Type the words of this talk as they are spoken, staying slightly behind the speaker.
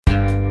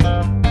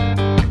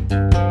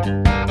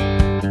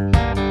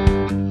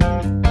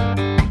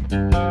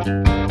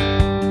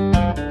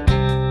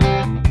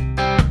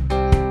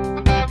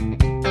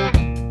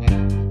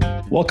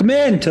Welcome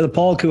in to the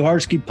Paul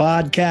Kuharsky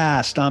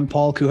podcast. I'm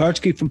Paul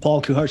Kuharsky from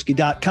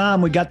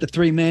paulkuharsky.com. We got the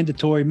three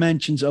mandatory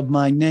mentions of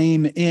my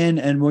name in,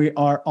 and we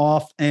are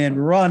off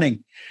and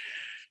running.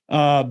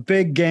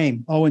 Big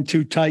game.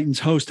 0-2 Titans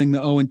hosting the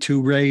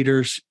 0-2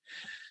 Raiders.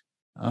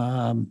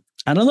 I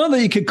don't know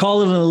that you could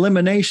call it an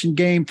elimination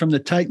game from the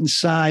Titans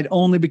side,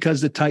 only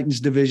because the Titans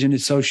division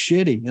is so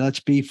shitty.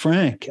 Let's be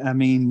frank. I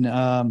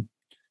mean,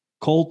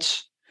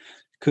 Colts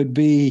could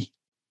be,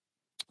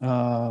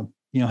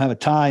 have a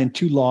tie and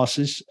 2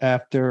 losses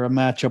after a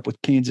matchup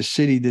with Kansas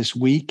City this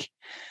week.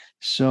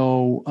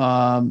 So,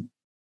 I'm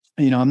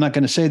not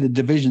going to say the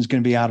division's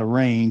going to be out of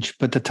range,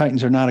 but the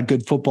Titans are not a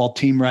good football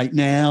team right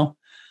now.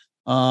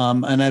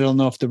 And I don't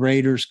know if the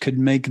Raiders could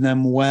make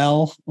them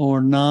well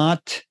or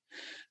not.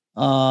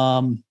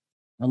 A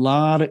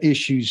lot of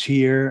issues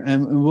here,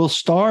 and we'll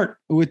start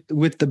with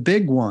the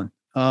big one.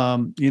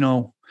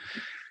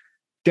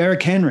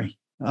 Derrick Henry.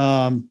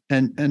 And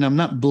I'm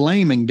not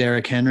blaming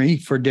Derrick Henry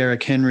for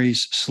Derrick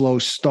Henry's slow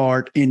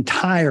start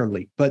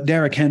entirely, but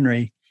Derrick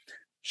Henry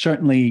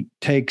certainly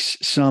takes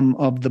some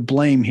of the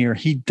blame here.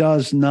 He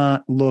does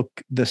not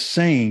look the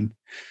same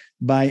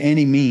by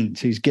any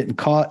means. He's getting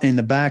caught in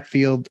the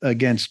backfield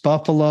against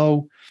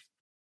Buffalo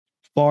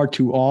far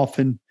too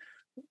often.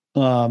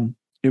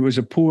 It was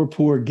a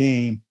poor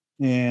game,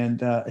 and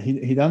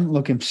he doesn't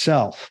look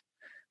himself.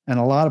 And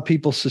a lot of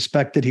people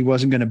suspected he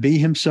wasn't going to be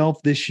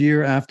himself this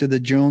year after the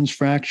Jones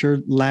fracture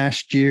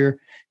last year.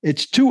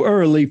 It's too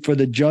early for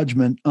the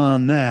judgment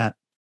on that,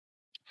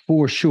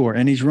 for sure.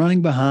 And he's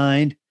running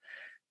behind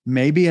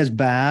maybe as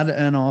bad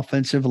an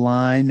offensive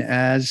line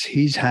as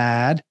he's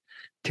had.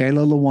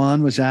 Taylor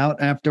Lewan was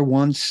out after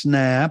 1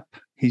 snap.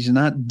 He's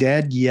not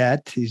dead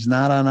yet. He's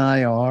not on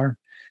IR.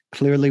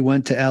 Clearly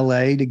went to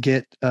LA to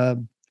get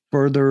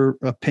further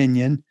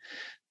opinion.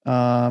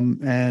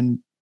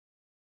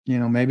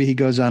 Maybe he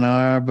goes on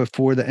IR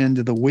before the end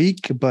of the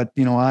week, but,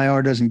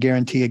 IR doesn't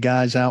guarantee a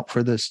guy's out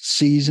for the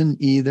season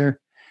either.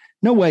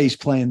 No way he's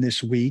playing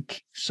this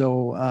week.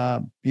 So,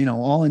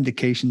 all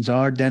indications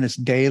are Dennis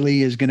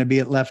Daly is going to be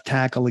at left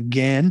tackle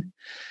again.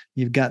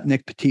 You've got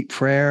Nick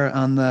Petit-Frere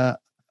on the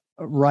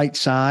right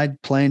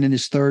side playing in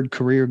his 3rd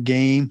career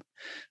game.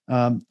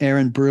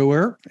 Aaron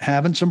Brewer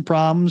having some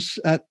problems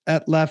at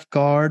left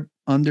guard,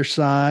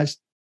 undersized,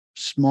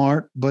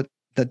 smart, but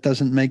that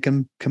doesn't make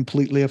him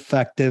completely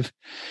effective.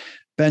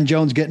 Ben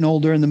Jones getting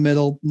older in the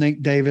middle.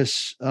 Nate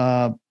Davis,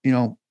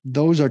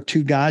 those are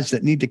 2 guys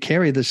that need to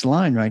carry this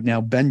line right now.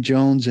 Ben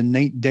Jones and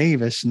Nate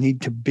Davis need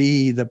to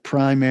be the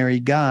primary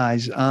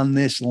guys on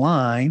this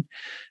line.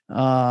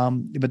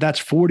 But that's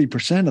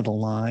 40% of the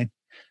line.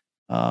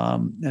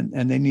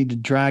 And they need to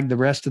drag the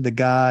rest of the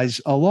guys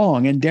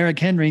along. And Derrick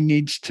Henry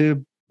needs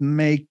to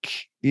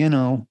make,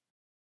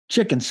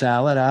 chicken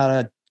salad out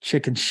of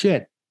chicken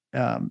shit.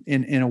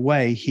 In a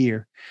way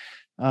here,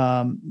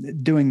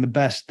 doing the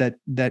best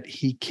that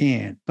he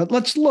can. But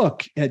let's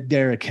look at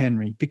Derrick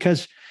Henry,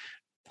 because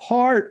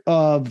part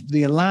of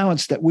the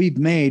allowance that we've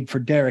made for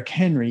Derrick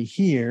Henry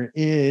here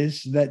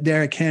is that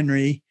Derrick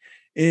Henry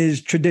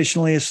is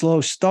traditionally a slow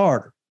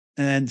starter.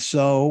 And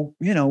so,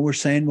 we're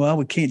saying, well,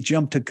 we can't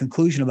jump to a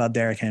conclusion about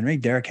Derrick Henry.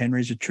 Derrick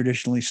Henry is a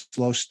traditionally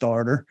slow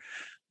starter.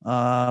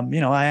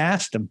 I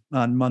asked him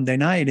on Monday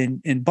night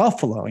in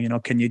Buffalo,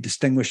 can you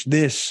distinguish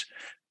this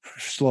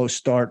slow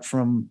start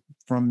from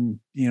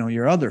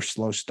your other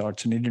slow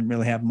starts? And he didn't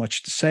really have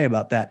much to say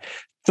about that.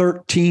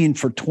 13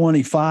 for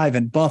 25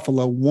 in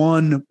Buffalo,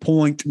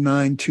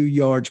 1.92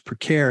 yards per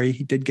carry.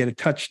 He did get a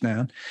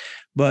touchdown,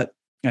 but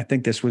I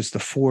think this was the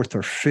 4th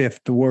or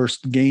 5th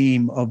worst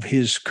game of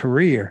his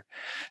career.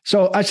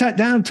 So I sat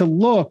down to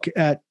look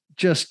at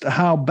just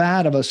how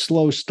bad of a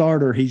slow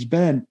starter he's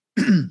been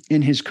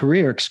in his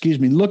career,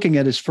 looking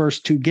at his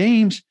first 2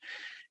 games.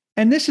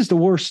 And this is the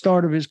worst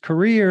start of his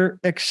career,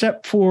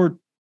 except for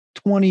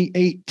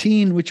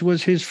 2018, which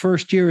was his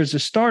first year as a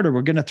starter.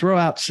 We're going to throw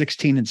out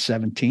 16 and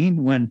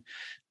 17 when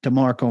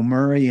DeMarco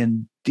Murray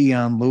and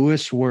Dion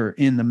Lewis were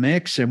in the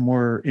mix and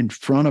were in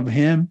front of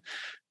him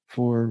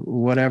for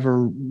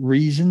whatever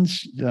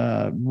reasons,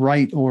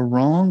 right or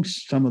wrong.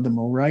 Some of them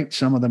are right,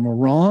 some of them are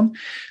wrong.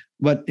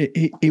 But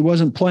he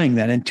wasn't playing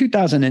that. In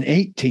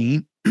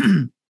 2018,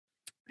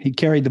 he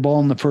carried the ball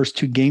in the first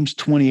 2 games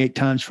 28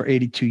 times for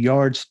 82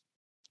 yards.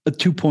 A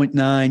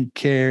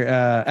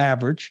 2.9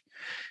 average,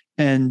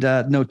 and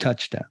no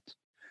touchdowns.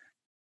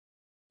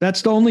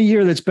 That's the only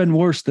year that's been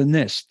worse than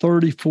this.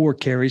 34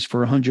 carries for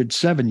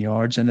 107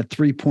 yards and a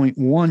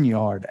 3.1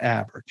 yard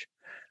average.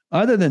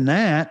 Other than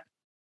that,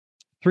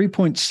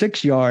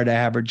 3.6 yard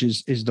average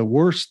is the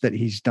worst that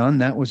he's done.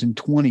 That was in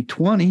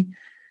 2020.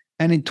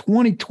 And in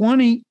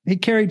 2020, he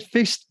carried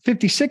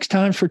 56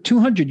 times for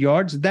 200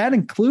 yards. That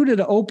included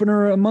an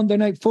opener of Monday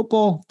Night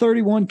Football,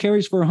 31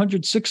 carries for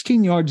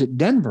 116 yards at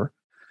Denver.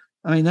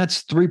 I mean,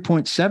 that's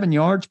 3.7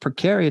 yards per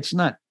carry. It's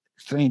not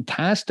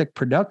fantastic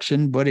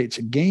production, but it's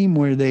a game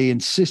where they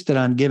insisted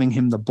on giving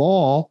him the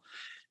ball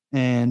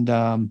and,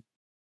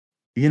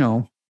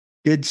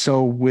 did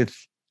so with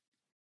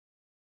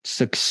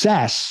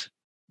success,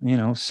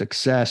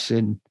 success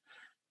in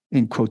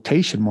in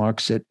quotation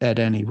marks at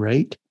any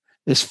rate,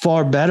 is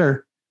far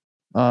better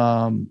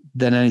than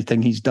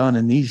anything he's done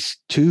in these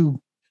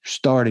two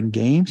starting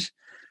games.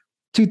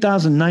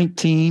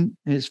 2019,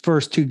 his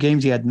first two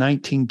games, he had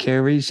 19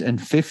 carries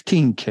and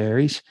 15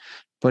 carries,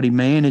 but he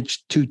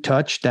managed 2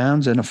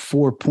 touchdowns and a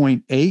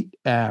 4.8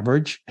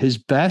 average, his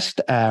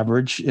best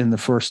average in the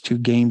first 2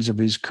 games of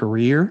his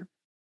career.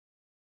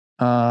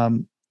 I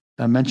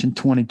mentioned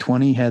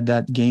 2020 had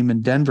that game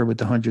in Denver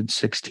with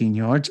 116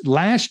 yards.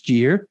 Last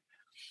year,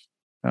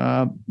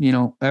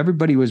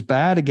 everybody was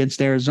bad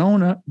against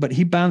Arizona, but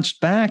he bounced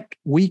back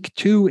week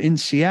 2 in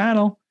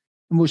Seattle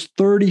and was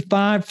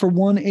 35 for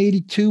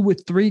 182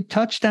 with 3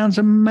 touchdowns,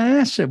 a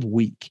massive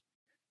week.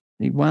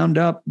 He wound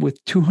up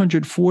with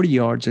 240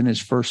 yards in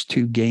his first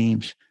 2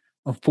 games,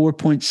 a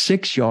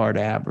 4.6 yard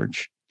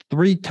average,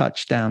 3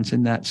 touchdowns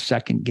in that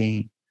second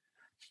game.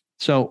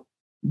 So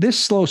this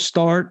slow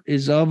start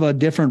is of a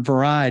different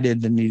variety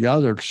than the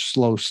other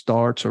slow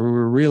starts, or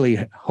we're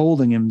really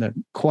holding him to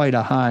quite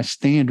a high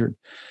standard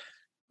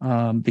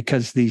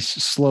because these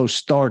slow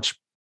starts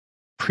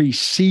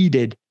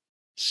preceded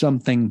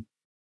something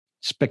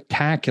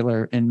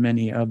spectacular in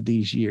many of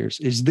these years.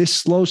 Is this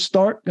slow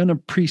start going to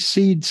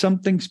precede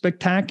something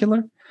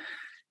spectacular?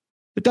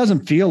 It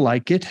doesn't feel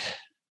like it.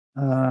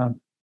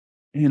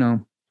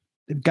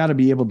 They've got to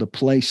be able to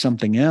play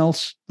something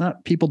else.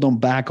 Not people don't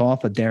back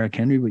off of Derrick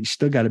Henry, but you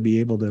still got to be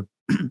able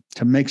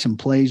to make some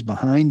plays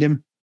behind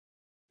him.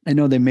 I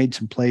know they made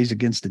some plays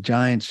against the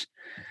Giants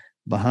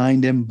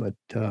behind him, but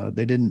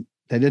they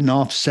didn't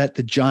offset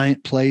the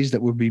giant plays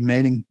that were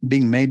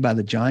being made by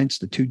the Giants,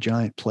 the 2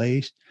 giant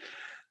plays.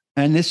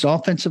 And this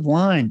offensive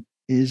line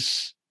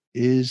is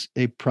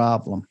a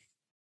problem.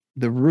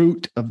 The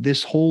root of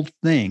this whole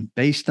thing,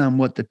 based on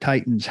what the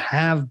Titans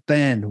have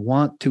been,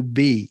 want to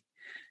be,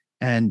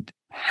 and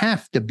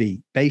have to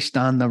be based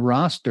on the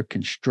roster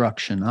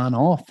construction on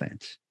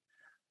offense,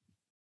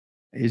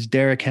 is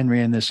Derrick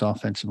Henry and this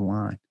offensive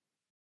line.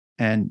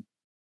 And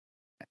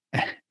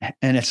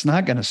it's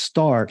not going to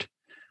start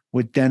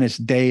with Dennis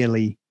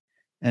Daly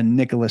and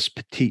Nicholas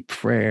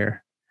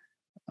Petit-Frere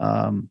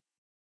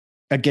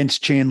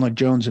against Chandler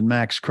Jones and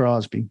Max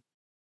Crosby.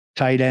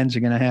 Tight ends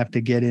are going to have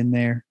to get in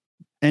there.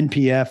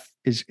 NPF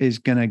is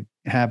going to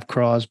have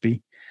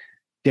Crosby.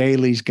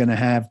 Daly's going to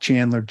have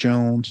Chandler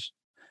Jones.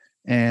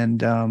 And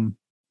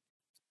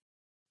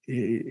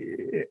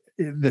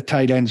the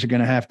tight ends are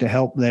going to have to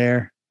help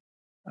there.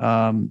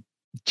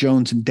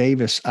 Jones and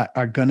Davis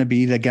are going to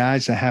be the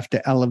guys that have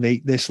to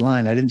elevate this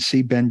line. I didn't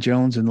see Ben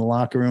Jones in the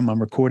locker room.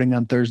 I'm recording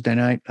on Thursday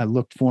night. I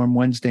looked for him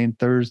Wednesday and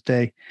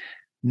Thursday.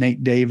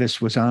 Nate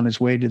Davis was on his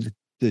way to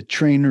the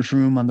trainer's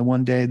room on the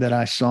one day that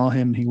I saw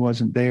him. He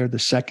wasn't there. The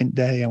second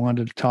day, I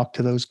wanted to talk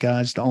to those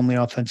guys. The only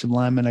offensive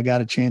lineman I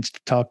got a chance to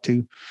talk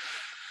to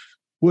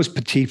was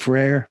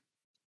Petit-Frere.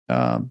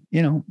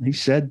 He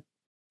said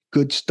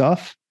good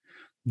stuff.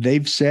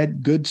 They've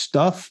said good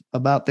stuff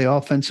about the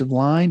offensive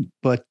line,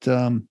 but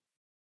they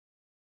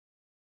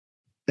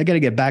got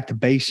to get back to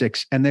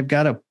basics, and they've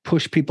got to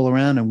push people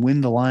around and win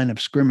the line of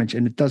scrimmage.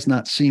 And it does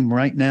not seem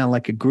right now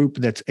like a group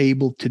that's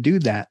able to do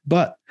that.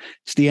 But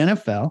it's the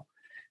NFL,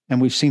 and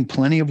we've seen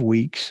plenty of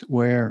weeks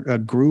where a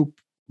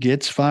group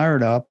gets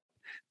fired up,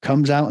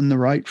 comes out in the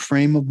right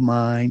frame of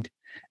mind,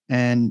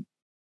 and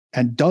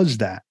does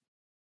that.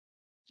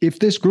 If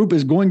this group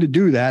is going to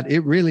do that,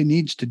 it really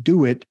needs to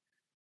do it.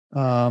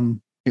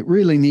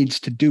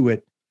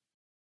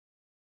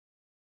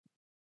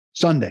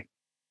 Sunday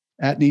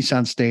at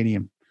Nissan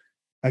Stadium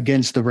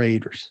against the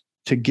Raiders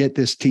to get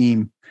this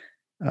team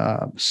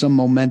some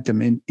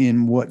momentum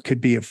in what could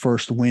be a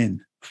first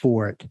win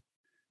for it.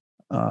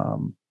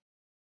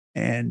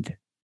 And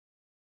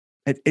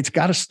it's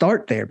got to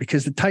start there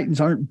because the Titans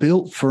aren't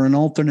built for an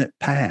alternate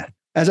path.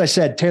 As I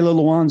said, Taylor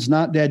Lewan's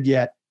not dead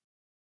yet.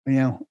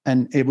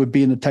 And it would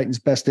be in the Titans'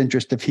 best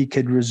interest if he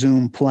could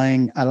resume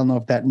playing. I don't know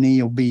if that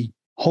knee will be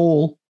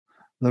whole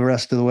the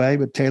rest of the way,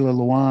 but Taylor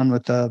Lewan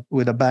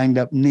with a banged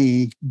up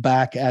knee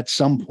back at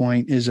some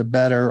point is a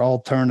better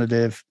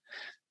alternative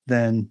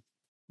than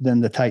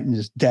the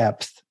Titans'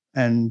 depth.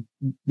 And,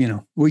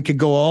 we could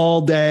go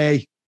all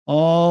day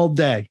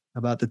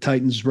about the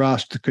Titans'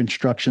 roster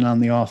construction on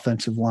the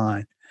offensive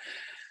line.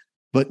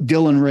 But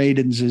Dylan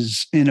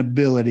Radins'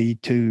 inability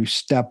to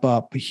step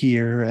up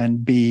here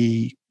and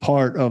be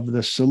part of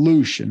the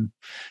solution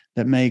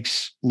that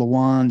makes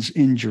Lewan's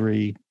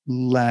injury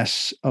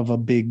less of a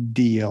big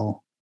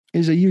deal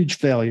is a huge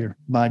failure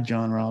by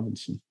John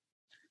Robinson.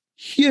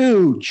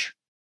 Huge,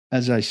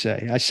 as I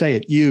say. I say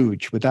it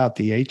huge without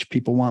the H.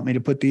 People want me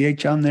to put the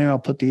H on there. I'll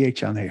put the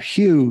H on there.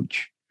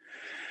 Huge.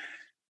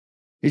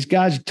 These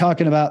guys are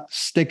talking about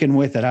sticking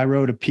with it. I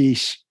wrote a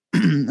piece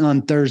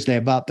on Thursday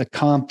about the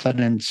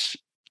confidence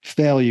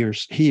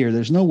failures here.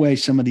 There's no way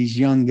some of these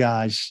young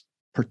guys,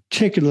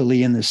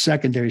 particularly in the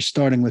secondary,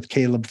 starting with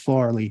Caleb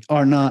Farley,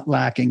 are not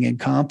lacking in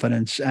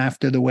confidence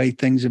after the way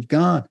things have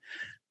gone.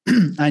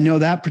 I know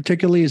that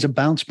particularly is a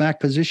bounce back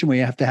position where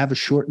you have to have a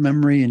short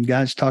memory, and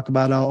guys talk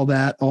about all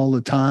that all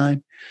the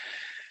time.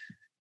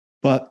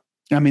 But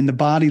I mean, the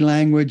body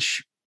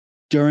language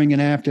during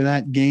and after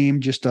that game.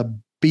 Just a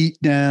beat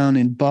down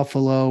in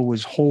Buffalo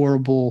was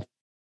horrible.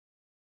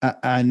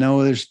 I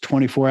know there's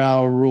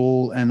 24-hour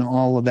rule and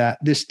all of that.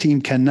 This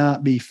team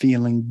cannot be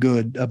feeling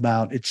good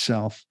about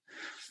itself.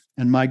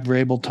 And Mike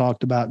Vrabel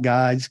talked about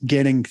guys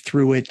getting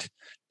through it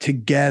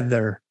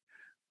together,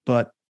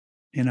 but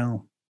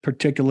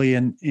particularly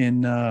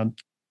in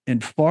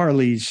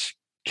Farley's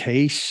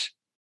case,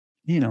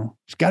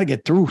 he's got to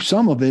get through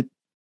some of it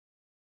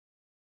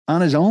on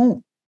his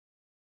own,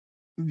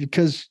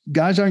 because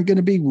guys aren't going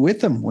to be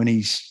with him when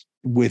he's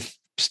with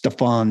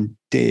Stephon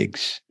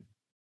Diggs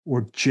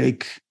or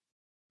Jake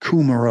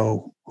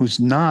Kumaro, who's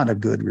not a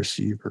good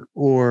receiver,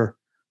 or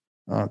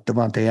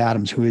Devontae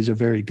Adams, who is a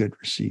very good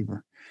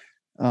receiver.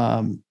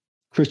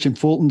 Christian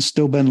Fulton's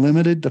still been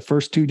limited the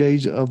first 2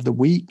 days of the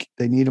week.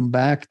 They need him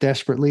back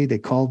desperately. They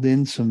called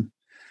in some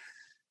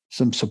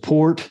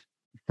support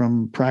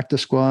from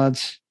practice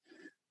squads,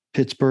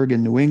 Pittsburgh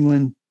and New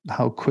England.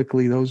 How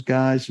quickly those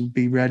guys will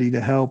be ready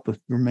to help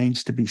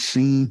remains to be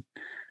seen.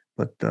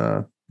 But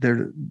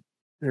there's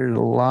a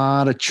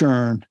lot of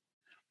churn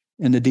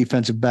in the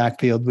defensive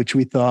backfield, which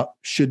we thought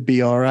should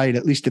be all right,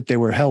 at least if they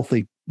were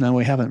healthy. Now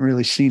we haven't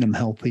really seen them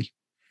healthy,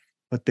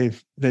 but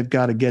they've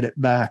got to get it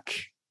back.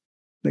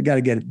 They got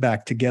to get it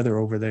back together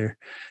over there.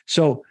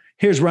 So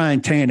here's Ryan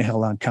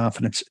Tannehill on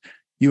confidence.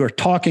 You are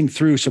talking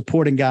through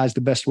supporting guys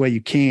the best way you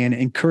can,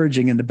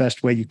 encouraging in the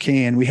best way you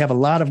can. We have a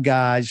lot of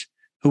guys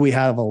who we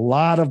have a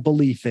lot of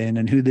belief in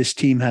and who this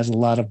team has a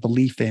lot of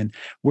belief in.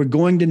 We're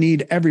going to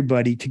need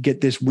everybody to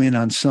get this win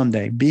on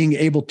Sunday, being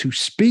able to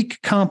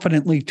speak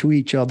confidently to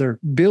each other,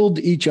 build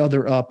each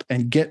other up,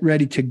 and get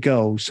ready to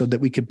go so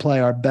that we can play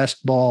our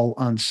best ball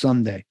on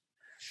Sunday.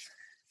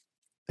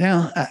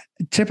 Now,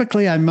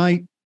 typically I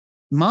might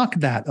mock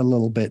that a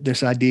little bit,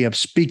 this idea of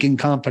speaking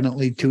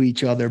confidently to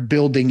each other,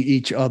 building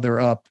each other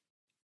up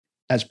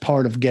as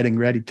part of getting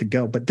ready to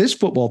go. But this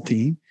football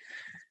team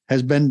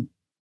has been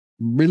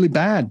really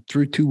bad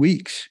through 2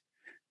 weeks.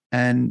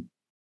 And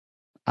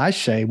I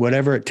say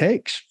whatever it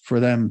takes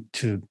for them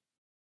to,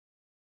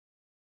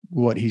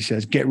 what he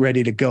says, get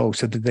ready to go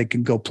so that they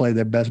can go play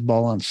their best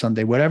ball on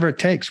Sunday. Whatever it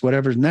takes,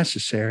 whatever's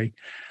necessary,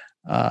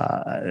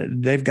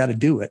 they've got to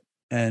do it.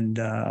 And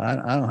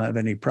I don't have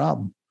any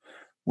problem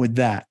with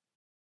that.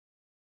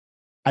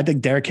 I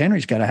think Derrick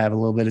Henry's got to have a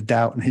little bit of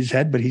doubt in his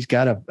head, but he's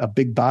got a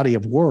big body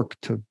of work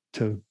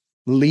to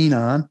lean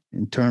on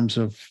in terms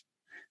of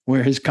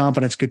where his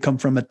confidence could come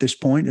from at this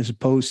point, as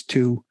opposed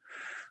to,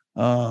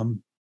 the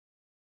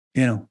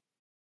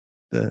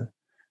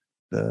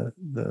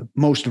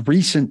most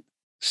recent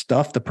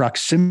stuff, the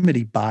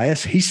proximity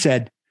bias. He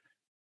said,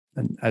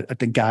 and I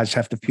think guys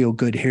have to feel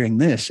good hearing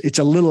this, it's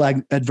a little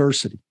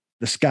adversity.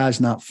 The sky's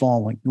not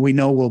falling. We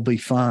know we'll be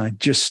fine.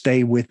 Just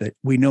stay with it.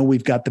 We know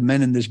we've got the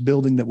men in this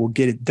building that will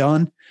get it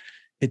done.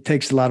 It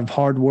takes a lot of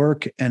hard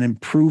work and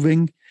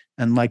improving.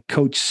 And like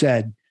Coach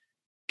said,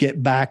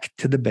 get back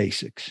to the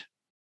basics.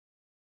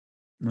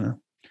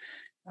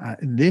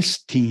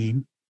 This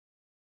team,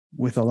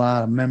 with a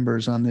lot of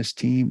members on this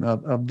team,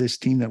 of this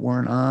team that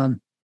weren't on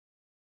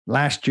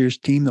last year's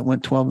team that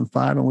went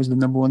 12-5 and was the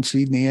number one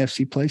seed in the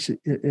AFC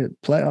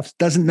playoffs,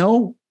 doesn't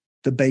know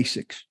the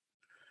basics.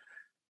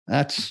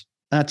 That's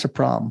a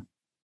problem.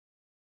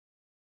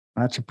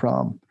 That's a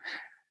problem.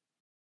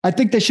 I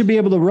think they should be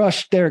able to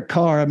rush Derek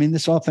Carr. I mean,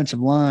 this offensive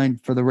line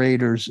for the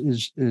Raiders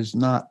is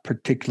not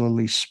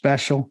particularly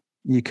special.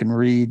 You can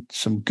read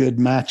some good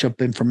matchup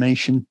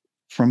information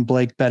from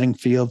Blake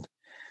Bedingfield,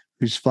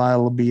 whose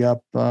file will be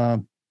up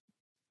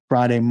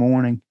Friday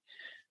morning.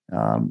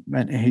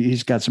 And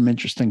he's got some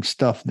interesting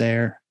stuff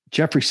there.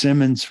 Jeffrey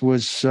Simmons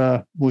was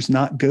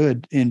not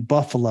good in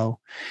Buffalo.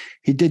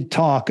 He did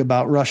talk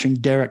about rushing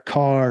Derek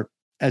Carr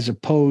as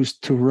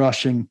opposed to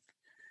rushing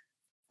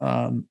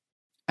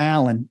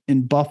Allen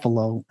in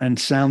Buffalo, and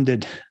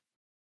sounded,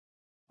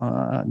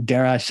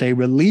 dare I say,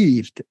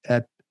 relieved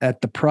at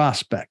the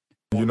prospect.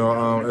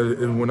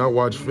 And when I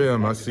watch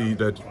film, I see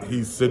that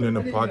he's sitting in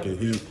the pocket.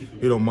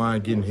 He don't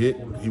mind getting hit.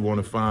 He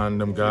want to find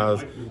them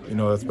guys,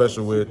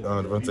 especially with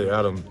Devontae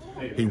Adams.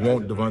 He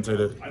want Devontae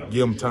to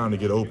give him time to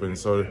get open.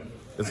 So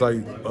it's like,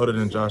 other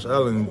than Josh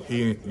Allen,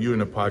 you in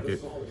the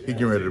pocket, he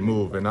getting ready to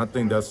move. And I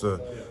think that's a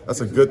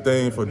good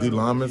thing for D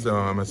linemen,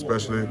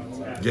 especially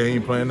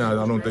game plan.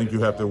 I don't think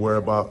you have to worry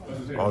about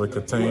all the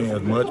contain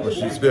as much, but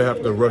you still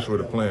have to rush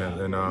with a plan.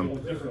 And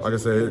like I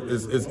said,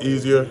 it's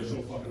easier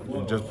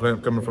just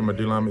coming from a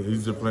D lineman,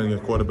 easier playing a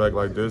quarterback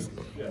like this.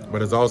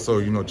 But it's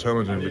also,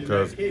 challenging,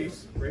 because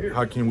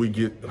how can we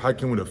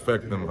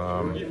affect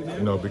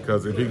them?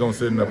 Because if he's gonna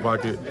sit in the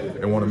pocket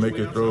and want to make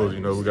his throws,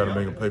 we got to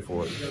make him pay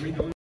for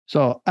it.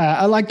 So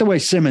I like the way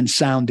Simmons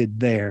sounded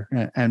there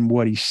and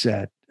what he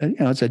said.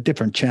 It's a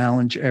different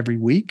challenge every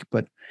week,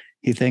 but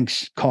he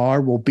thinks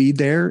Carr will be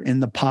there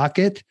in the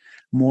pocket,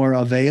 more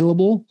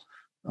available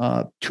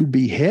to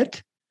be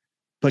hit.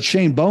 But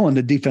Shane Bowen,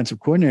 the defensive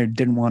coordinator,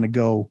 didn't want to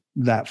go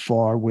that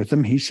far with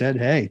him. He said,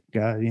 hey,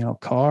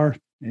 Carr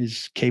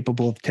is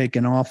capable of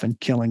taking off and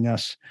killing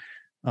us,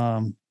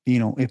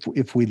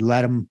 if we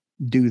let him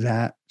do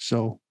that.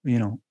 So,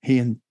 he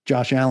and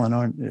Josh Allen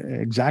aren't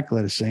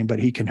exactly the same, but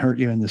he can hurt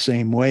you in the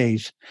same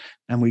ways.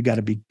 And we got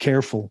to be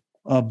careful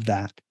of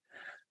that.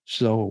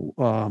 So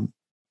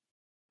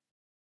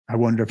I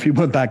wonder if he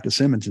went back to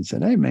Simmons and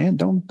said, "Hey man,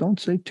 don't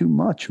say too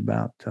much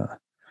about, a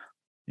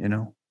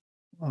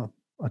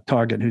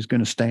target who's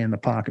going to stay in the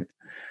pocket."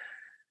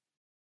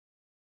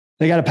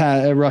 They got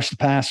to rush the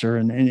passer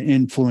and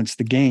influence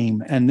the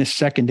game. And this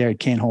secondary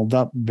can't hold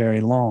up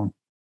very long,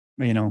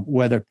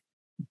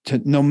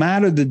 no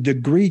matter the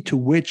degree to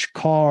which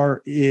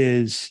Carr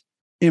is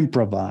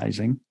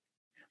improvising,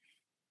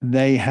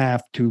 they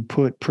have to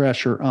put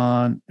pressure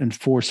on and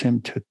force him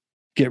to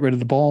get rid of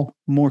the ball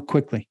more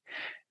quickly.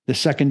 The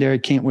secondary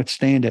can't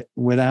withstand it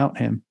without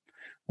him.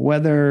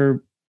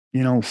 Whether,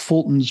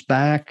 Fulton's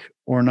back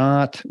or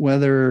not,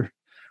 whether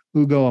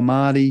Ugo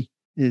Amadi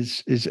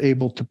is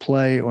able to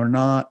play or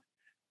not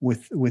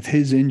with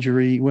his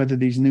injury, whether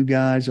these new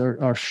guys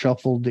are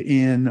shuffled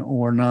in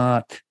or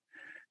not,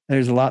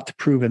 there's a lot to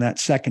prove in that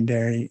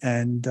secondary.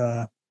 And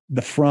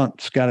the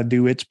front's got to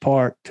do its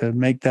part to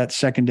make that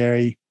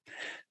secondary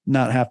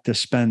not have to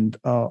spend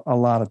a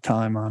lot of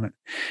time on it.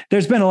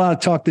 There's been a lot of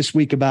talk this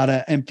week about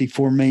an empty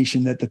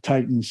formation that the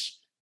Titans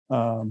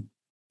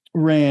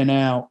ran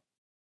out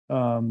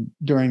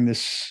during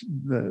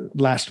the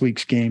last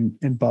week's game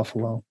in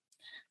Buffalo.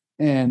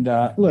 And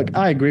look,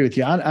 I agree with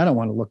you. I don't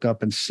want to look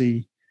up and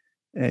see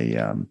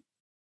an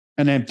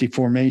empty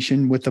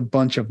formation with a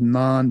bunch of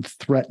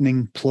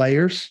non-threatening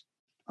players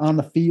on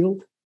the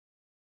field.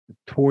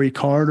 Torrey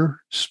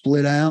Carter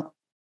split out.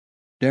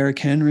 Derrick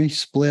Henry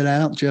split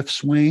out. Jeff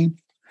Swain.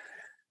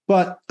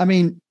 But, I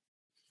mean,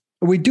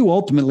 we do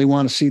ultimately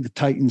want to see the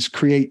Titans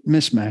create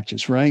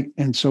mismatches, right?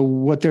 And so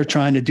what they're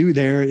trying to do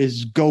there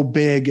is go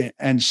big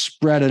and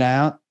spread it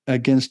out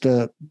against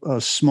a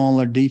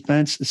smaller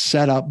defense,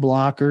 set up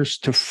blockers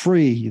to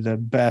free the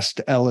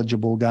best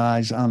eligible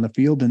guys on the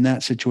field. In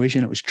that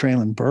situation, it was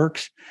Treylon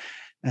Burks,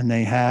 and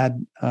they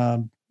had,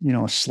 a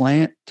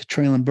slant to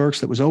Treylon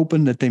Burks that was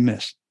open that they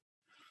missed.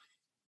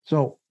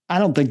 So I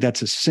don't think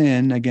that's a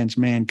sin against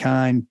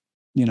mankind,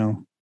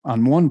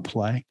 on one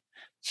play.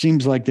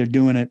 Seems like they're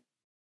doing it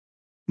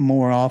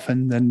more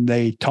often than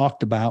they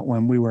talked about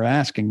when we were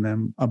asking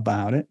them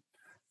about it.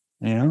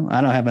 I don't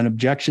have an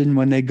objection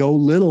when they go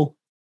little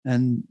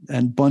and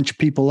bunch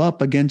people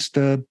up against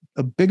a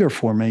bigger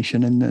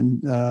formation and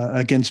then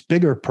against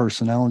bigger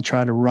personnel and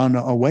try to run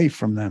away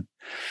from them.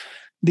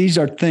 These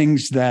are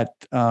things that,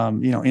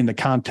 in the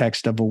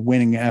context of a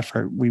winning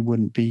effort, we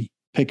wouldn't be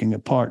picking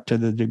apart to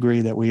the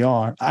degree that we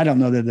are. I don't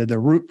know that they're the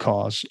root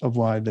cause of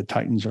why the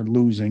Titans are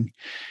losing.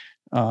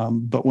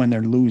 But when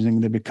they're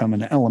losing, they become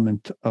an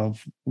element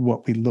of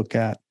what we look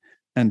at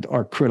and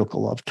are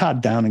critical of.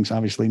 Todd Downing's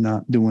obviously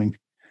not doing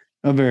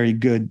a very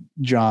good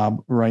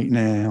job right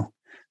now.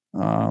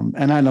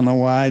 And I don't know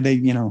why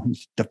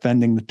he's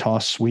defending the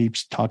toss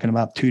sweeps, talking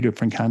about two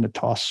different kind of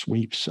toss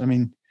sweeps. I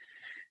mean,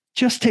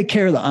 just take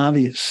care of the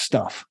obvious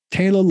stuff.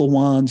 Taylor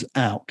Lewan's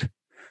out.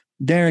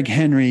 Derrick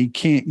Henry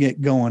can't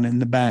get going in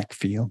the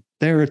backfield.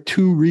 There are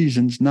two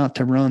reasons not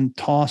to run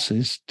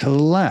tosses to the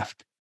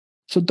left.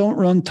 So don't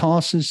run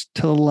tosses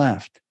to the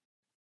left.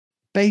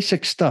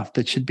 Basic stuff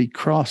that should be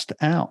crossed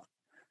out,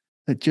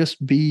 that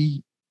just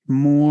be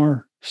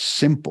more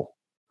simple.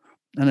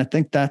 And I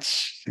think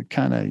that's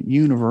kind of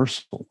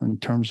universal in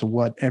terms of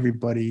what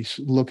everybody's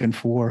looking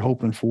for,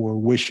 hoping for,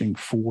 wishing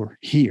for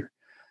here.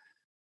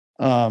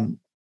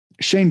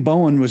 Shane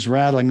Bowen was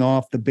rattling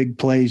off the big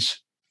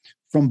plays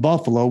from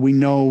Buffalo. We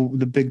know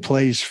the big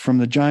plays from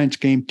the Giants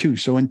game too.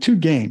 So in two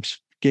games,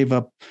 gave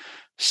up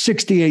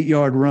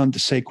 68-yard run to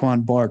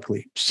Saquon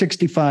Barkley,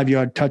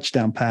 65-yard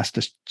touchdown pass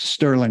to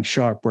Sterling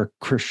Sharp where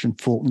Christian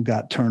Fulton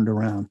got turned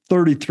around,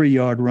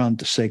 33-yard run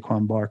to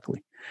Saquon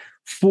Barkley,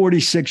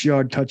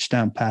 46-yard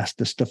touchdown pass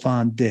to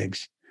Stephon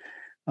Diggs,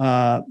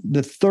 the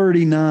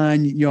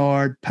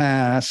 39-yard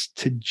pass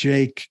to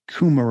Jake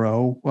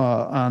Kumaro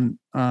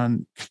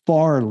on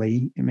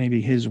Farley, maybe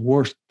his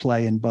worst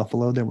play in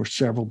Buffalo. There were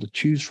several to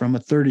choose from. A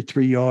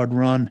 33-yard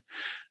run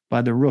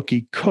by the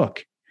rookie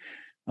Cook.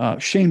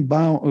 Shane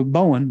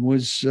Bowen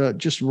was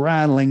just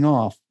rattling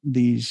off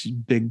these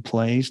big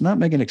plays, not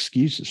making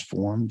excuses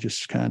for him,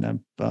 just kind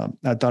of,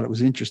 I thought it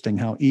was interesting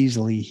how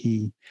easily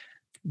he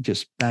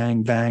just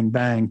bang, bang,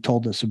 bang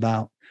told us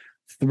about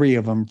three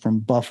of them from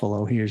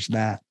Buffalo. Here's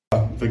that.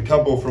 The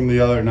couple from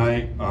the other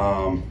night,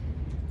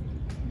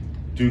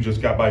 dude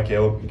just got behind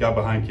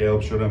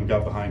Caleb, should have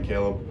got behind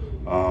Caleb.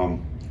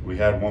 We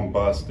had one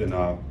bust in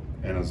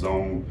a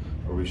zone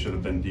where we should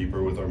have been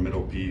deeper with our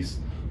middle piece.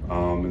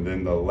 And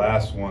then the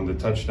last one, the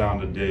touchdown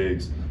to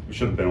Diggs, we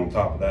should have been on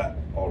top of that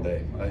all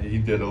day. He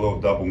did a little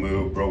double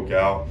move, broke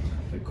out,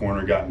 the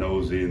corner got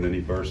nosy, and then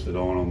he bursted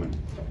on him, and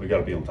we got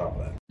to be on top of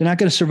that. They're not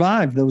going to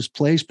survive those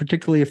plays,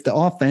 particularly if the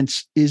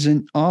offense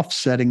isn't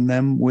offsetting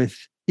them with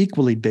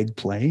equally big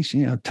plays.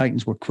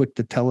 Titans were quick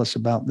to tell us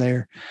about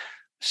their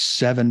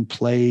 7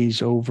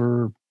 plays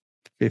over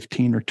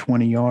 15 or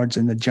 20 yards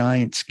in the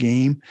Giants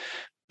game.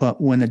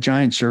 But when the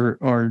Giants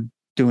are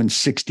doing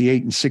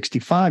 68 and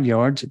 65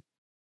 yards,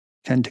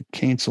 tend to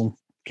cancel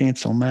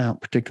cancel them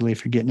out, particularly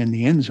if you're getting in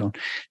the end zone.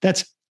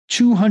 That's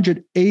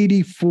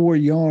 284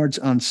 yards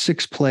on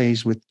 6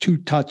 plays with 2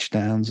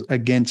 touchdowns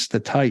against the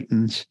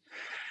Titans.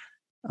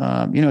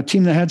 A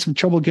team that had some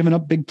trouble giving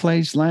up big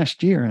plays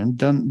last year and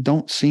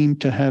don't seem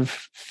to have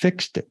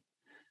fixed it.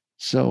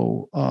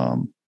 So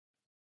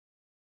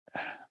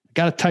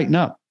got to tighten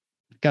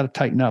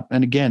up.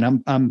 And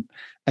again,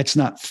 it's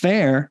not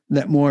fair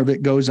that more of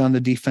it goes on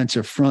the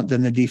defensive front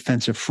than the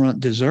defensive front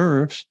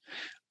deserves,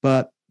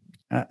 but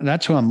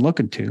that's who I'm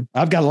looking to.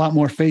 I've got a lot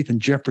more faith in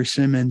Jeffrey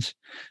Simmons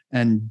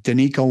and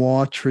Danico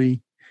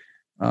Autry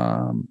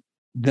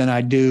than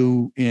I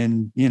do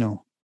in,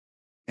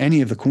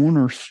 any of the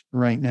corners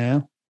right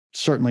now.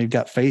 Certainly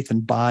got faith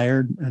in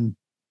Byard and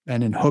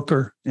in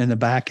Hooker in the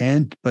back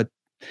end, but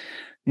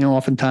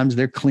oftentimes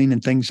they're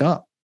cleaning things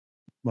up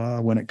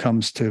when it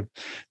comes to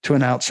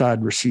an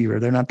outside receiver.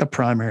 They're not the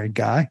primary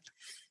guy.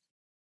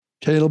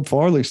 Caleb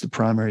Farley's the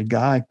primary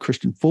guy.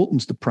 Christian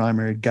Fulton's the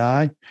primary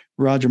guy.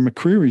 Roger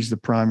McCreary's the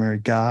primary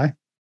guy.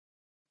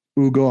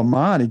 Ugo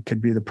Amadi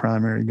could be the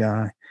primary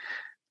guy.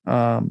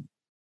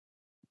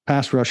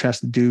 Pass rush has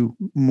to do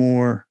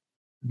more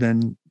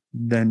than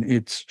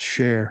its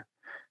share.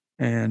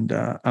 And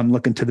I'm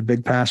looking to the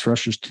big pass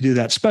rushers to do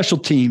that. Special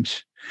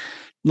teams.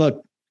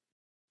 Look,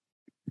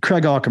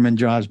 Craig Aukerman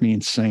drives me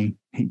insane.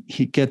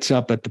 He gets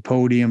up at the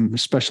podium.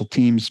 Special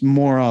teams,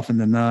 more often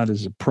than not,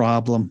 is a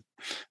problem.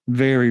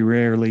 Very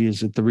rarely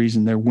is it the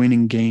reason they're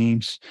winning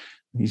games.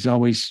 He's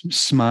always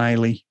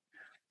smiley.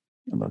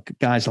 Look, a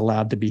guy's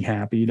allowed to be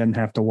happy. He doesn't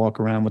have to walk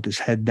around with his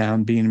head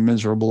down being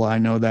miserable. I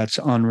know that's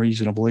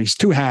unreasonable. He's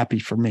too happy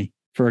for me,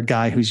 for a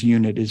guy whose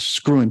unit is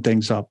screwing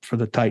things up for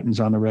the Titans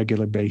on a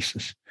regular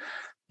basis.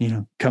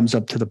 Comes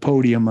up to the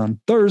podium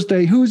on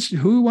Thursday.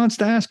 Who wants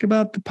to ask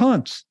about the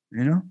punts?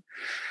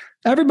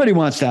 Everybody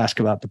wants to ask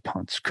about the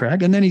punts,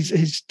 Craig. And then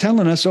he's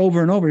telling us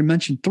over and over. He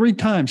mentioned 3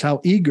 times how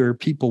eager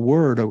people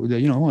were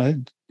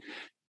to,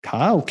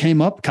 Kyle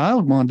came up.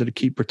 Kyle wanted to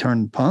keep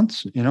returning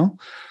punts,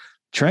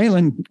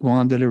 Traylon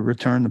wanted to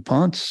return the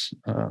punts.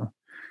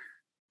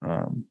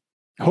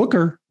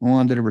 Hooker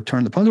wanted to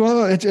return the punts.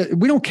 Well,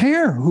 we don't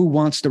care who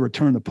wants to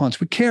return the punts.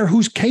 We care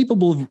who's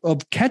capable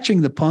of catching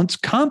the punts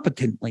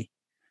competently,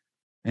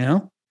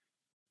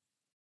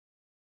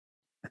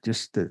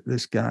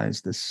 This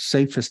guy's the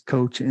safest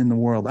coach in the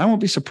world. I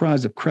won't be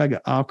surprised if Craig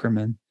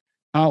Aukerman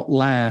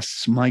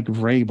outlasts Mike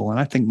Vrabel, and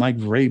I think Mike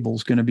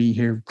Vrabel's going to be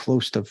here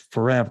close to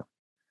forever.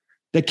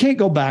 They can't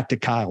go back to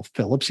Kyle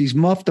Phillips. He's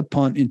muffed a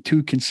punt in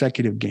 2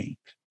 consecutive games.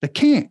 They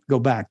can't go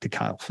back to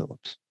Kyle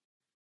Phillips.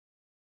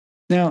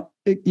 Now,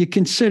 you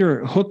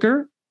consider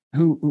Hooker,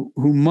 who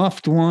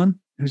muffed one,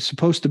 who's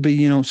supposed to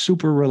be,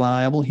 super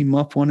reliable. He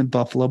muffed one in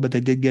Buffalo, but they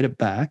did get it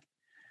back.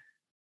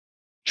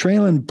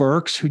 Traylon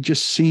Burks, who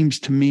just seems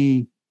to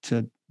me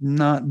to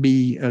not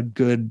be a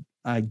good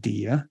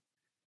idea,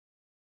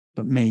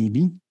 but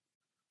maybe.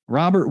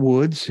 Robert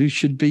Woods, who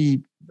should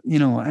be,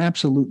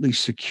 absolutely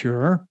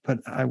secure, but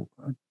I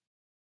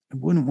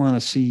wouldn't want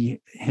to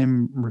see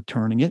him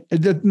returning it.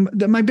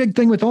 My big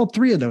thing with all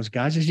 3 of those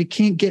guys is you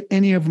can't get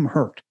any of them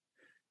hurt.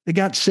 They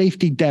got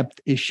safety depth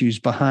issues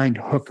behind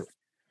Hooker.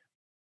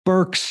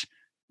 Burks,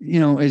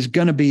 is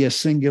going to be a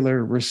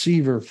singular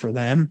receiver for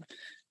them.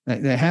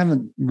 They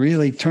haven't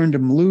really turned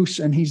him loose,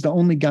 and he's the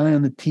only guy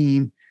on the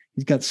team.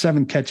 He's got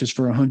 7 catches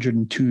for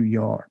 102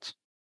 yards.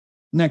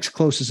 Next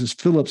closest is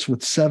Phillips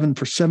with 7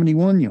 for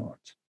 71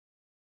 yards.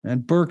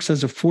 And Burks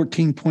has a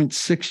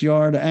 14.6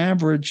 yard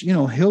average.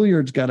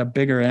 Hilliard's got a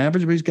bigger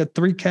average, but he's got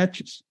 3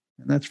 catches.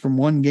 And that's from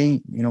 1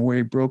 game, where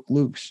he broke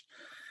loose.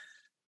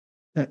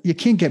 You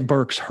can't get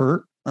Burks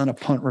hurt on a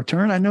punt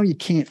return. I know you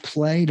can't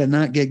play to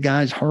not get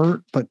guys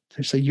hurt, but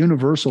there's a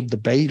universal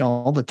debate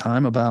all the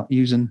time about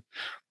using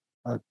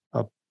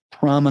a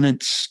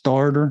prominent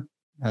starter.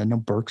 I know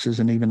Burks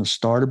isn't even a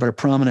starter, but a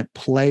prominent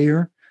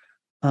player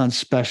on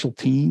special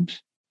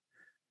teams.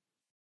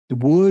 The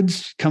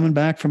Woods coming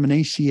back from an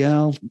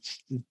ACL,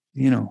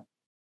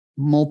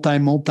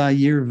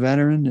 multi-year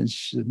veteran,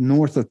 is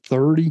north of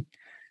 30.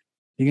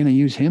 You're going to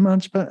use him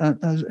as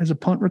a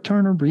punt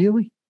returner,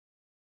 really?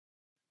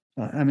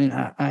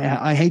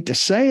 I hate to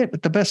say it,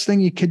 but the best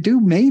thing you could do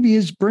maybe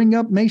is bring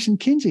up Mason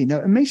Kinsey.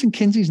 Now, Mason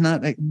Kinsey's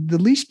not the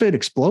least bit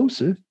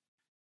explosive.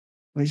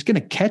 Well, he's going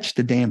to catch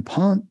the damn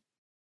punt.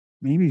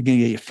 Maybe he's going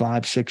to get you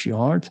 5-6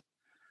 yards.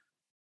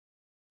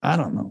 I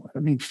don't know.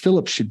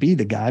 Phillips should be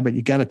the guy, but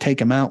you got to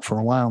take him out for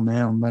a while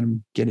now and let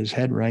him get his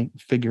head right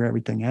and figure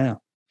everything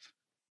out.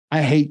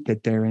 I hate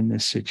that they're in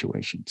this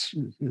situation.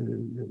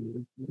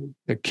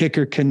 The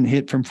kicker couldn't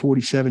hit from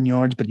 47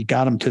 yards, but you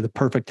got him to the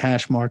perfect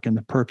hash mark in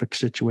the perfect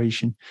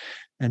situation.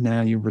 And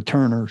now your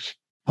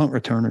punt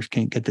returners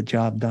can't get the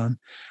job done.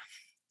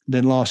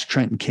 They lost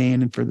Trenton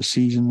Cannon for the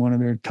season, one of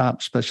their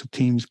top special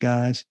teams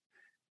guys.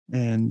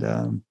 And,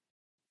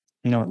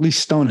 at least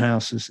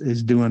Stonehouse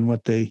is doing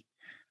what they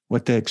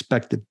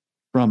expected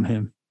from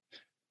him.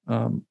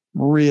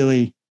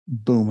 Really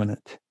booming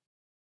it.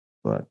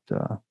 But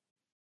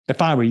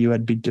if I were you,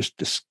 I'd be just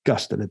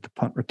disgusted at the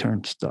punt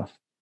return stuff.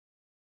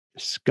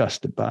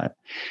 Disgusted by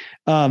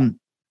it.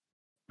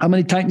 How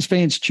many Titans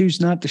fans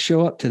choose not to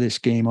show up to this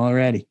game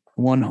already?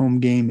 One home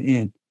game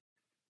in.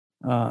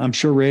 I'm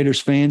sure Raiders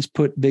fans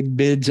put big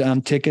bids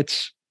on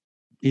tickets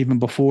even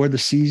before the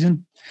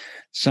season.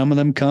 Some of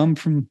them come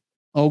from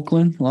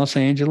Oakland, Los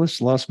Angeles,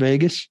 Las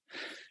Vegas.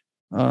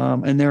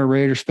 And there are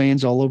Raiders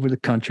fans all over the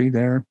country.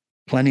 There are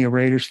plenty of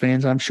Raiders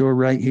fans, I'm sure,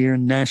 right here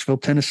in Nashville,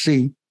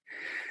 Tennessee.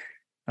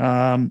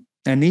 And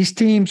these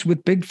teams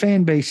with big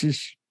fan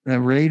bases, the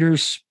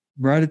Raiders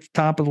right at the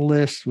top of the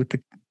list with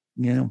the,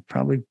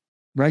 probably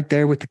right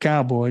there with the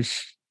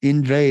Cowboys,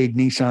 invade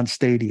Nissan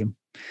Stadium.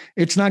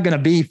 It's not going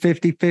to be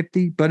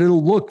 50-50, but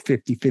it'll look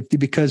 50-50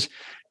 because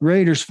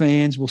Raiders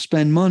fans will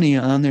spend money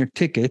on their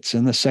tickets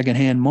in the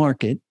secondhand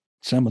market.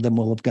 Some of them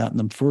will have gotten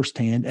them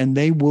firsthand, and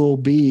they will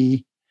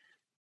be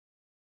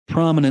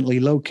prominently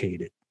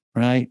located,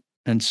 right?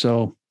 And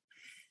so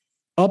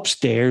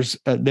upstairs,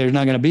 there's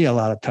not going to be a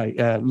lot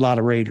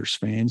of Raiders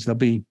fans. There'll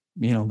be,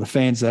 the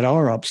fans that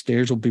are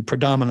upstairs will be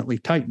predominantly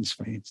Titans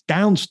fans.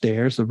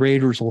 Downstairs, the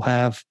Raiders will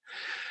have,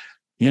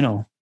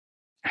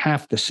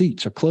 half the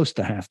seats or close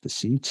to half the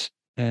seats,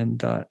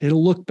 and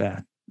it'll look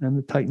bad. And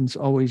the Titans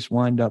always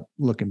wind up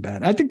looking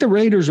bad. I think the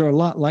Raiders are a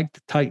lot like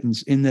the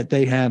Titans in that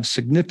they have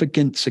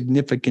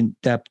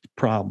significant depth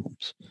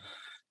problems.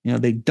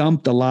 They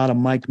dumped a lot of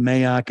Mike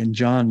Mayock and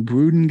John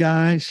Gruden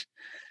guys.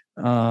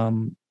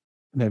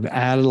 They've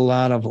added a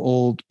lot of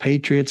old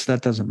Patriots.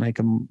 That doesn't make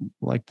them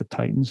like the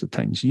Titans. The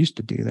Titans used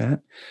to do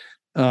that.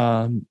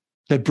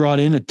 They brought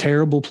in a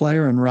terrible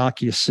player in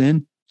Rock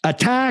Ya-Sin.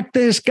 Attack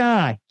this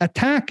guy.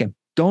 Attack him.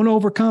 Don't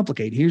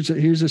overcomplicate.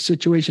 Here's a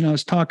situation I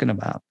was talking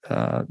about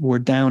where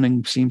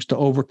Downing seems to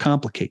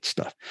overcomplicate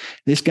stuff.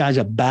 This guy's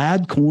a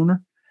bad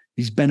corner.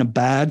 He's been a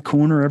bad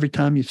corner every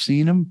time you've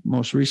seen him.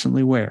 Most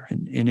recently, where?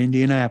 In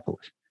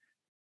Indianapolis.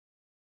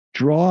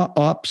 Draw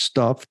up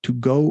stuff to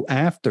go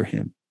after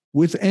him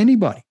with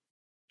anybody.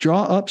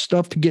 Draw up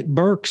stuff to get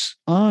Burks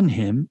on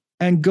him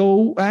and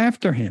go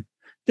after him.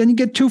 Then you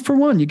get 2 for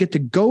 1. You get to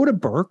go to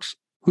Burks,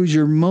 who's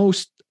your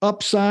most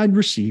upside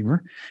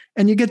receiver,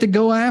 and you get to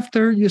go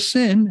after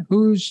Ya-Sin,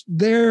 who's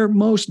their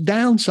most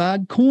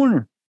downside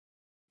corner.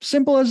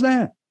 Simple as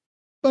that.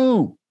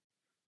 Boom.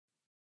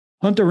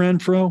 Hunter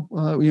Renfrow,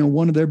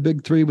 one of their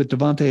big 3 with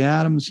Devontae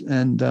Adams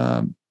and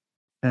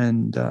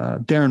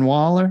Darren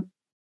Waller,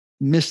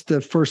 missed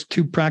the first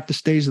 2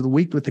 practice days of the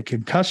week with a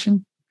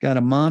concussion. Got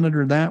to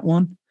monitor that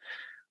one.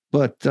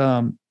 But,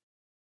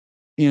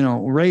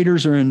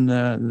 Raiders are in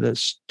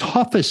the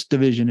toughest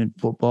division in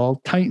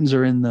football. Titans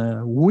are in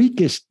the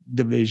weakest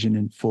division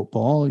in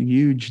football.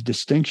 Huge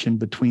distinction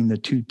between the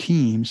 2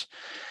 teams.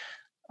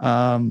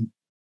 Titans,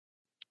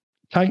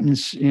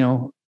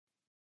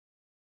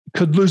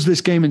 could lose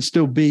this game and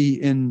still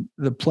be in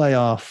the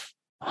playoff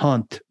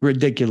hunt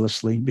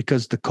ridiculously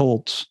because the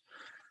Colts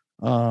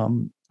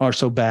are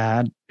so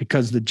bad,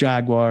 because the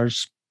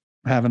Jaguars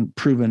haven't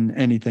proven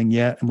anything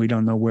yet, and we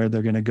don't know where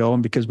they're going to go,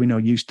 and because we know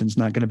Houston's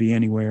not going to be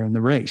anywhere in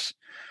the race.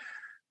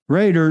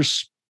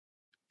 Raiders,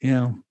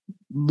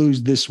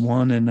 lose this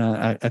one, and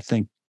I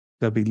think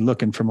they'll be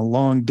looking from a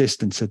long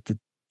distance at the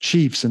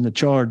Chiefs and the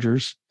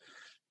Chargers,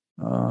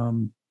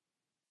 and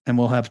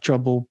we'll have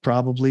trouble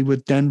probably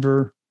with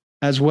Denver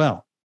as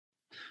well.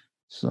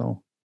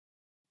 So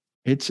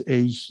it's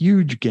a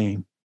huge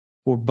game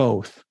for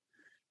both.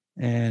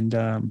 And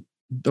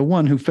the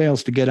one who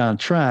fails to get on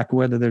track,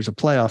 whether there's a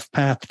playoff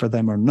path for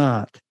them or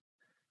not,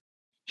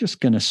 just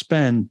going to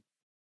spend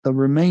the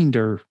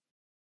remainder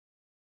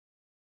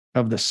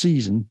of the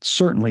season,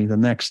 certainly the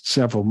next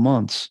several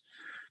months,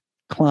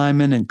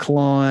 climbing and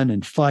clawing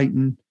and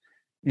fighting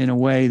in a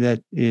way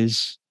that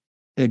is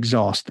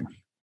exhausting.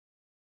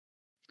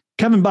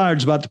 Kevin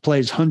Byard's about to play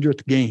his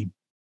 100th game.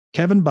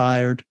 Kevin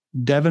Byard,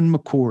 Devin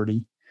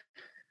McCourty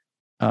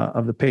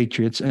of the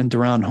Patriots, and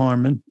Deron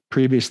Harmon,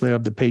 previously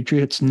of the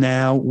Patriots,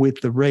 now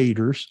with the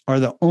Raiders, are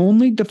the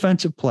only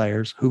defensive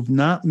players who've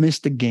not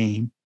missed a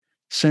game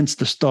since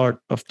the start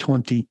of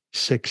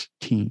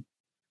 2016.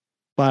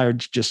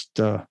 Byard's just,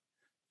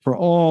 for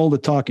all the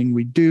talking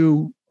we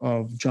do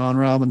of John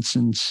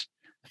Robinson's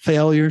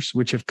failures,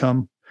 which have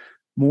come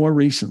more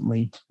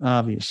recently,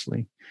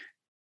 obviously,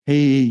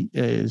 he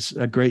is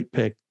a great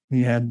pick.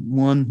 He had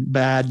one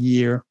bad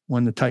year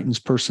when the Titans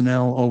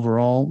personnel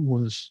overall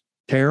was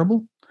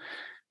terrible.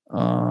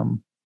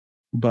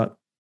 But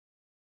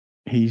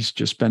he's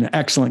just been an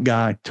excellent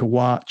guy to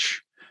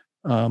watch.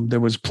 There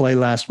was a play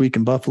last week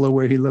in Buffalo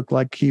where he looked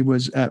like he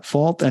was at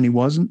fault, and he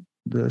wasn't.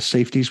 The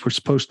safeties were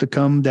supposed to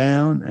come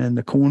down and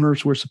the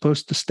corners were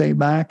supposed to stay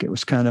back. It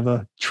was kind of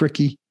a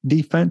tricky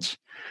defense.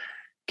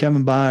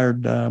 Kevin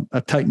Byard,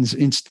 a Titans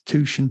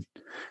institution.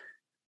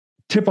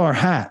 Tip our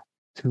hat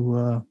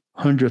to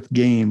 100th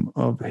game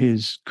of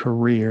his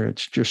career.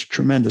 It's just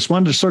tremendous.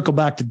 Wanted to circle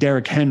back to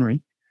Derrick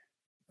Henry.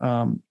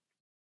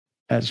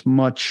 As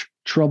much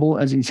trouble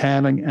as he's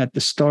having at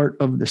the start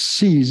of the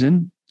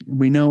season,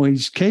 we know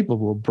he's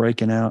capable of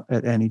breaking out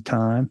at any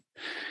time.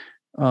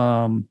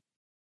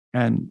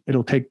 And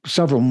it'll take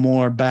several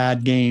more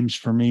bad games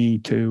for me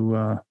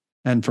to,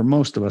 and for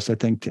most of us, I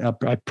think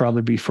I'd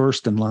probably be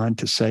first in line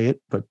to say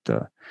it, but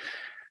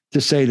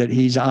to say that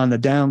he's on the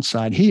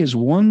downside. He is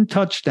 1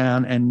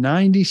 touchdown and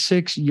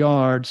 96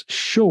 yards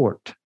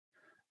short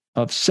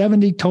of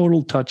 70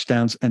 total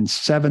touchdowns and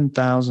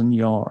 7,000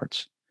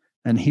 yards.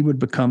 And he would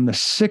become the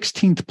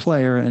 16th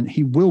player, and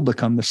he will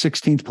become the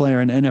 16th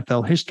player in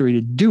NFL history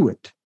to do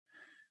it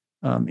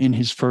in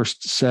his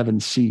first 7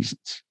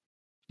 seasons.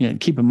 And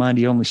keep in mind,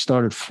 he only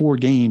started 4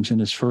 games in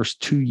his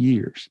first 2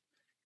 years.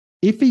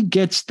 If he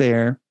gets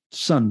there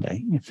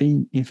Sunday, if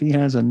he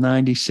has a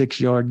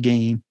 96-yard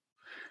game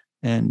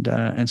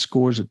and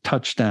scores a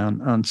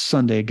touchdown on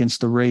Sunday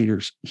against the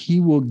Raiders, he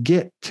will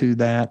get to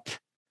that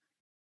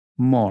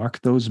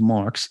mark, those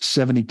marks,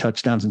 70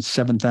 touchdowns and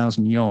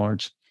 7,000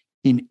 yards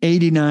in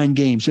 89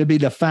 games. He'll be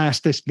the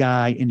fastest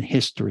guy in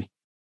history.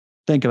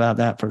 Think about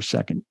that for a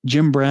second.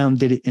 Jim Brown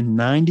did it in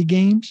 90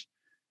 games.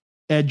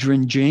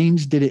 Edgerrin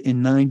James did it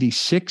in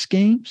 96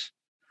 games.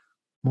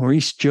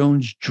 Maurice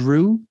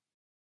Jones-Drew,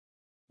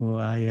 who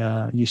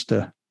I used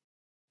to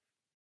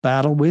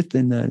battle with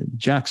in the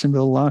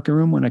Jacksonville locker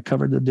room when I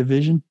covered the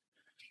division,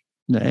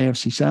 in the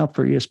AFC South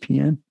for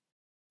ESPN.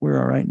 We're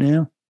all right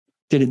now.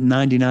 Did it in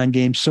 99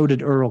 games. So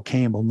did Earl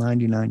Campbell,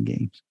 99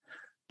 games.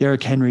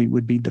 Derrick Henry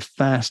would be the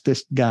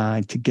fastest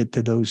guy to get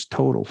to those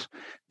totals.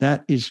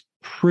 That is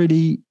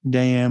pretty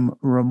damn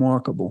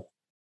remarkable.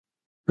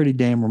 Pretty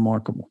damn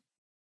remarkable.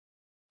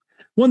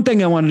 One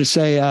thing I wanted to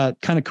say,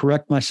 kind of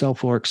correct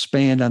myself or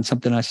expand on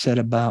something I said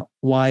about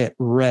Wyatt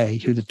Ray,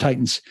 who the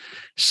Titans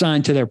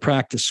signed to their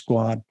practice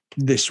squad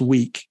this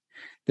week.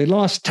 They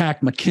lost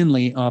Tack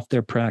McKinley off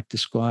their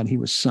practice squad. He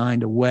was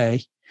signed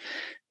away.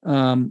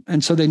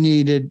 And so they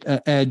needed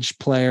an edge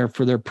player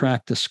for their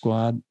practice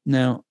squad.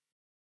 Now,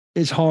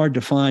 it's hard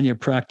to find your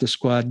practice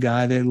squad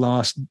guy. They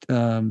lost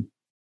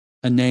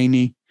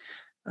Anani,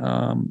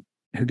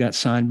 who got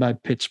signed by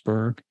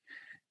Pittsburgh.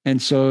 And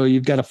so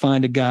you've got to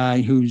find a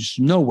guy who's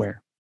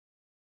nowhere,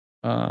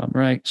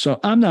 right? So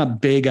I'm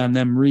not big on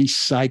them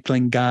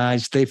recycling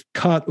guys. They've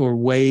cut or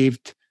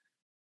waived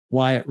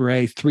Wyatt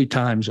Ray 3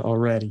 times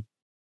already.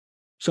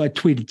 So I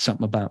tweeted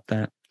something about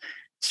that.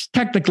 It's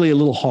technically a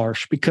little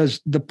harsh because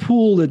the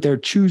pool that they're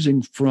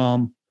choosing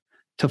from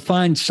to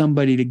find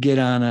somebody to get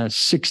on a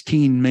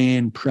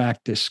 16-man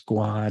practice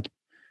squad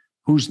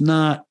who's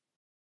not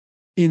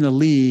in the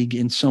league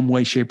in some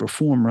way, shape, or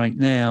form right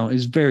now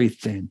is very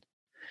thin.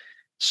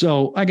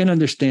 So I can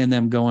understand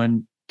them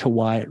going to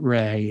Wyatt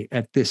Ray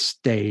at this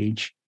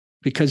stage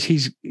because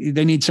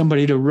they need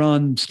somebody to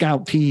run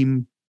scout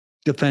team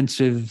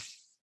defensive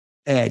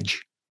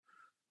edge,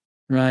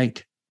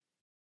 right?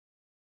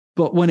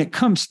 But when it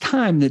comes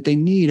time that they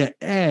need an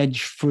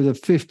edge for the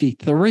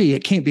 53,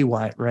 it can't be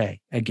Wyatt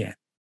Ray again.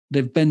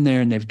 They've been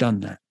there and they've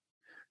done that.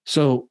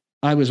 So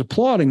I was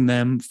applauding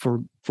them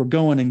for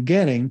going and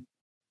getting,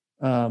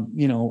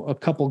 a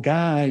couple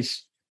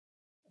guys,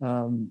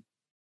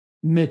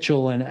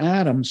 Mitchell and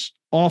Adams,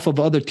 off of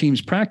other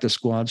teams' practice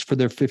squads for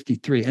their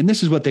 53. And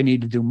this is what they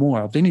need to do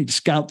more of. They need to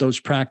scout those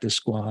practice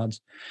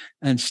squads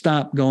and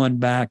stop going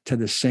back to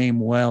the same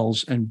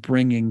wells and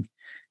bringing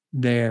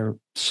their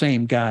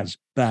same guys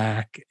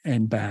back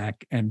and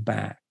back and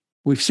back.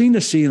 We've seen the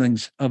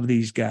ceilings of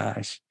these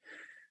guys.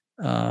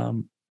 I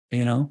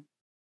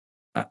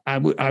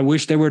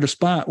wish they were at a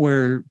spot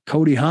where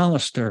Cody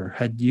Hollister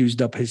had used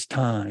up his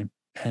time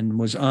and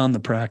was on the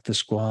practice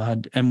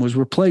squad and was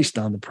replaced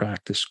on the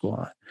practice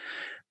squad.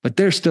 But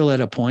they're still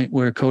at a point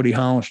where Cody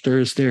Hollister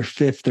is their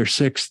 5th or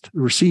 6th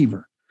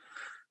receiver.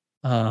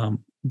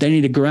 They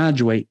need to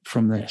graduate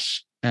from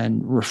this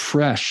and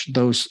refresh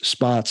those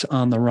spots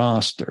on the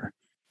roster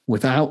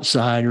with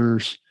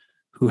outsiders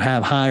who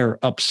have higher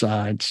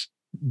upsides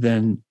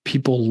than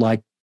people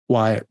like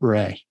Wyatt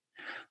Ray.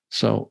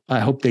 So I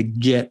hope they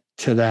get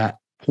to that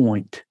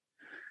point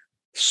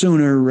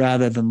sooner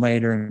rather than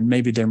later, and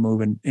maybe they're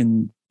moving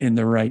in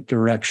the right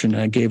direction.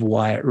 I gave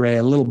Wyatt Ray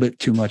a little bit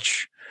too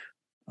much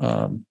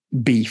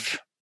beef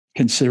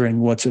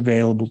considering what's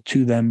available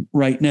to them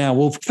right now.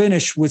 We'll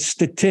finish with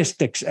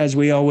statistics as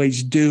we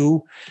always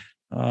do.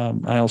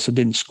 I also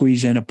didn't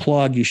squeeze in a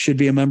plug. You should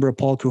be a member of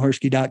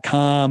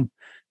paulkuharsky.com.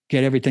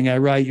 Get everything I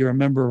write. You're a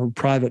member of a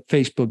private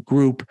Facebook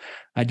group.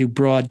 I do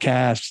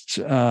broadcasts,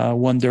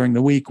 one during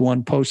the week,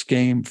 one post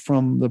game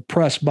from the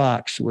press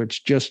box, where it's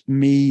just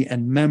me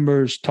and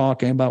members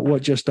talking about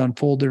what just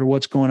unfolded or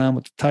what's going on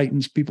with the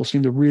Titans. People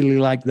seem to really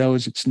like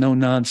those. It's no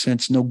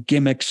nonsense, no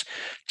gimmicks,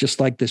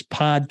 just like this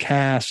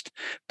podcast.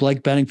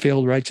 Blake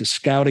Benningfield writes a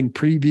scouting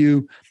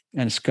preview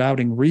and a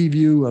scouting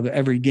review of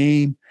every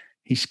game.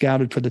 He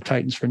scouted for the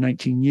Titans for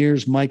 19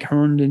 years. Mike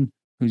Herndon,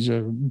 who's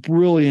a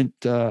brilliant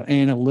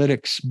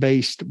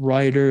analytics-based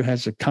writer,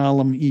 has a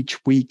column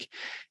each week.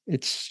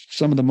 It's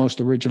some of the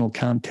most original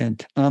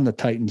content on the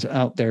Titans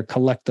out there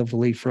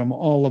collectively from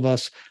all of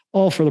us,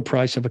 all for the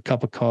price of a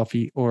cup of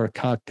coffee or a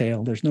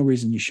cocktail. There's no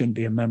reason you shouldn't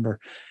be a member.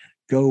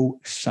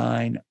 Go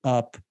sign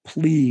up,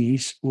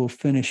 please. We'll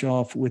finish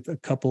off with a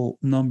couple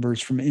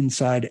numbers from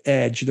Inside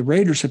Edge. The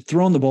Raiders have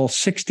thrown the ball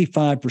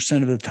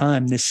 65% of the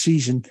time this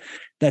season.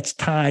 That's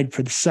tied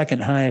for the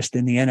second highest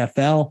in the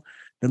NFL.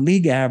 The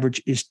league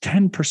average is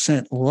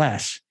 10%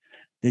 less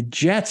The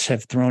Jets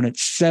have thrown it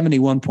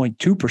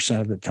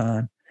 71.2% of the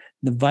time.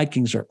 The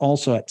Vikings are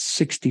also at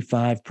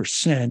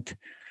 65%.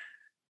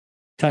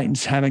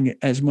 Titans having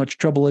as much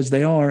trouble as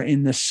they are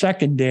in the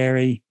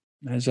secondary.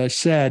 As I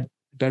said,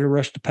 better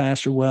rush the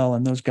passer well,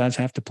 and those guys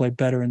have to play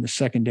better in the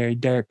secondary.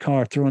 Derek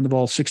Carr throwing the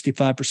ball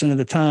 65% of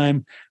the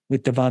time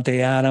with Davante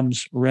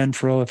Adams,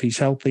 Renfro, if he's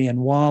healthy, and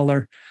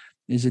Waller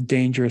is a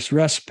dangerous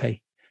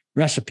recipe.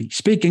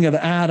 Speaking of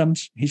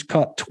Adams, he's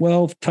caught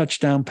 12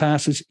 touchdown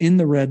passes in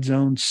the red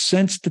zone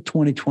since the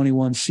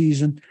 2021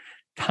 season,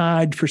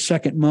 tied for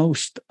second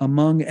most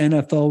among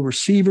NFL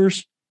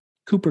receivers.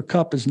 Cooper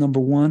Kupp is number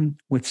one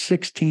with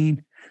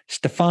 16.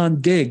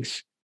 Stephon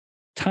Diggs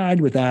tied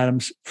with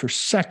Adams for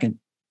second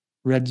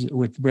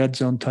with red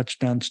zone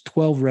touchdowns,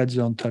 12 red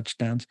zone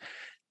touchdowns.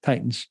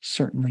 Titans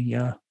certainly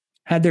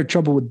had their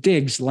trouble with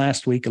Diggs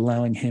last week,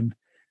 allowing him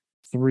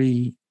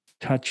 3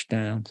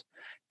 touchdowns.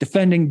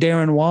 Defending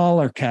Darren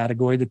Waller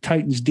category, the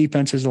Titans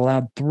defense has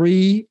allowed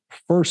 3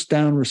 first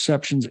down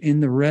receptions in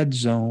the red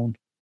zone.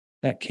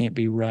 That can't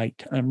be right.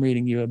 I'm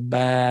reading you a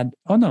bad.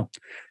 Oh, no.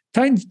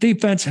 Titans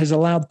defense has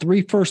allowed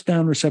 3 first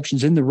down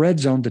receptions in the red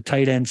zone to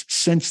tight ends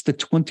since the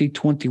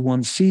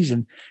 2021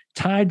 season,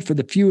 tied for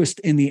the fewest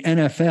in the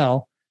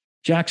NFL.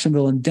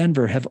 Jacksonville and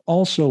Denver have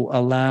also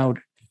allowed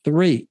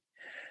 3.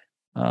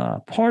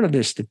 Part of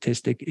this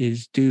statistic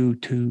is due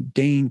to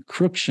Dane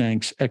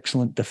Cruikshank's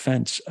excellent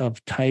defense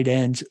of tight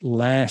ends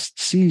last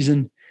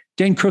season.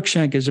 Dane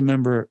Cruikshank is a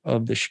member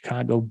of the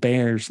Chicago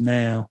Bears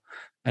now.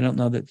 I don't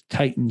know that the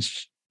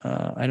Titans,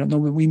 I don't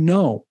know that we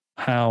know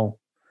how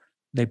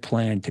they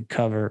plan to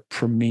cover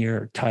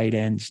premier tight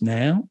ends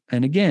now.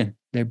 And again,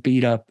 they're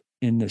beat up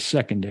in the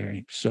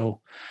secondary.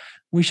 So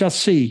we shall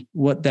see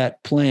what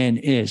that plan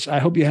is. I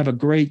hope you have a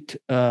great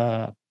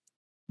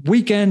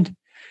weekend.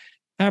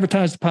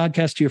 Advertise the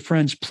podcast to your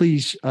friends.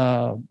 Please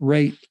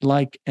rate,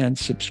 like, and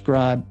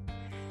subscribe.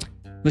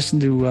 Listen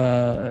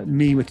to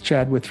me with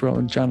Chad Withrow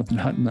and Jonathan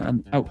Hutton on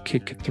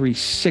Outkick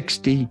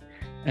 360.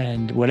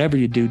 And whatever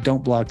you do,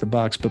 don't block the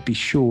box, but be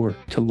sure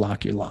to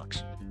lock your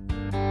locks.